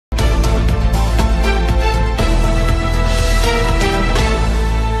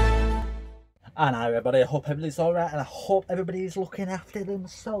And hi everybody, I hope everybody's alright and I hope everybody's looking after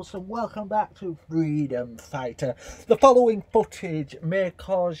themselves. So welcome back to Freedom Fighter. The following footage may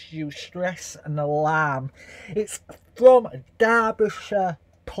cause you stress and alarm. It's from Derbyshire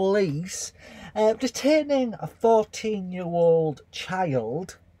police detaining a 14-year-old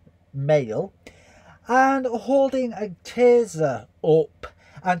child, male, and holding a taser up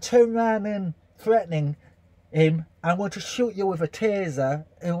and turning around and threatening him, "I'm going to shoot you with a taser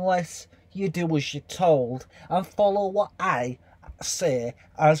unless you do as you're told and follow what I say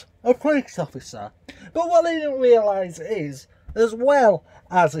as a police officer." But what they didn't realise is, as well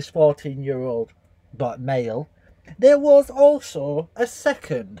as this 14-year-old but male, there was also a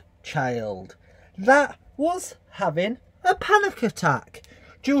second child that was having a panic attack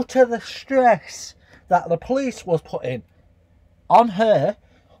due to the stress that the police was putting on her,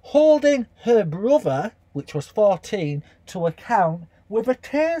 holding her brother, which was 14, to account with a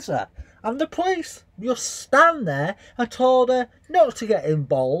taser. And the police just stand there and told her not to get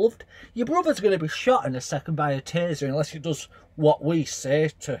involved. Your brother's going to be shot in a second by a taser unless he does what we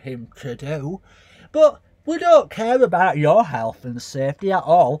say to him to do. But we don't care about your health and safety at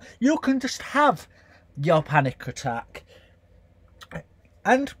all. You can just have your panic attack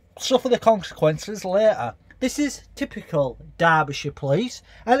and suffer the consequences later. This is typical Derbyshire police,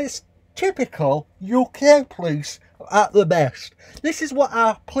 and it's typical UK police at the best. This is what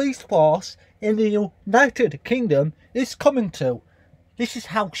our police force in the United Kingdom is coming to. This is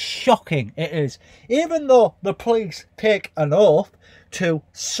how shocking it is. Even though the police take an oath to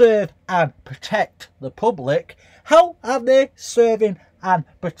serve and protect the public, how are they serving and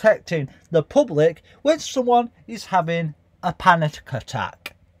protecting the public when someone is having a panic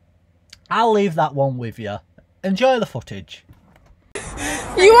attack? I'll leave that one with you. Enjoy the footage.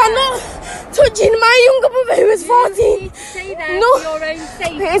 You are not touching my younger brother who is 14. No,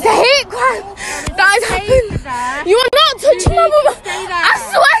 it's a hate crime that has happened. You are not touching my brother. I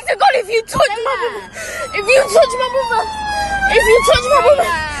swear to God, if you touch my brother,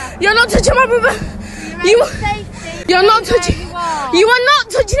 you're not touching my brother. You're not touching. You are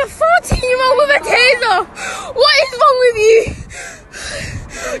not touching a 14-year-old with a taser. What is wrong with you?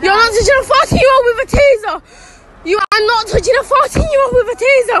 You're not touching a 14-year-old with a taser. You are not touching a 14-year-old with a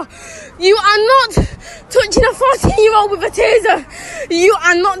taser. You are not touching a 14-year-old with a taser. You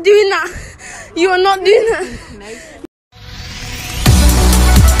are not doing that. You are not doing that.